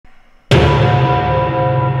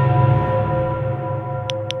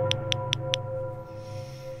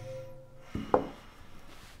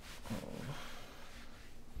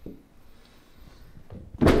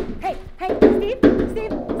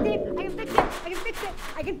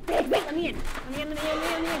I can fix it. Let me in.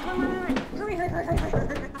 Come on. Hurry.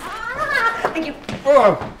 Thank you.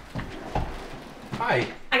 Oh! Hi.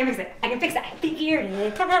 I can fix it. I figured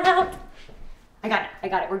it out. I got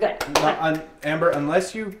it. We're good. Amber,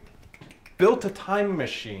 unless you built a time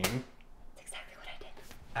machine. That's exactly what I did.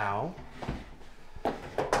 Ow.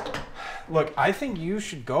 Look, I think you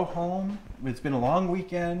should go home. It's been a long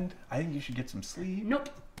weekend. I think you should get some sleep. Nope.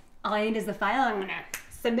 All I need is the file. I'm gonna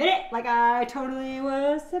submit it like I totally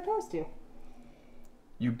was supposed to.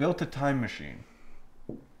 You built a time machine.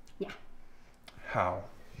 Yeah. How?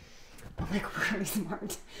 I'm like really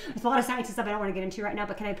smart. There's a lot of science and stuff I don't want to get into right now,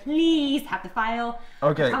 but can I please have the file?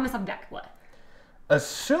 Okay. I promise I'm back. What?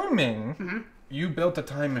 Assuming you built a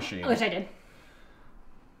time machine. Which I did.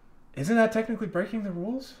 Isn't that technically breaking the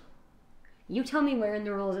rules? You tell me where in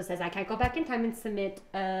the rules it says I can't go back in time and submit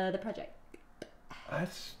the project.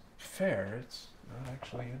 That's fair. It's not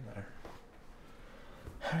actually in there.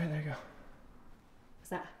 All right, there you go. What's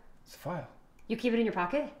that? It's a file. You keep it in your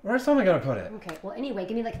pocket? Where's someone gonna put it? Okay, well anyway,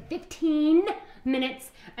 give me like 15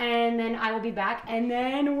 minutes and then I will be back and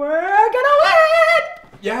then we're gonna win!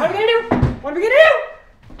 Yeah. What are we gonna do? What are we gonna do?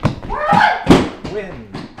 Win.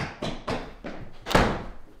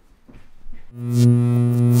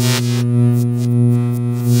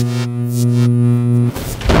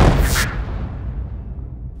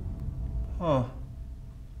 Huh.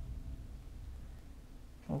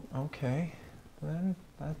 Okay. Then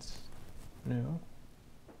that's new.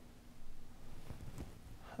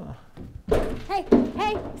 Huh. Hey,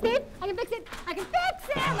 Steve, I can fix it. Let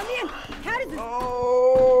me in. How does this?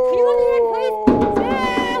 Oh. Can you let me in, please?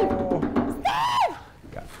 Steve!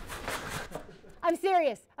 Got it. I'm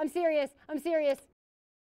serious.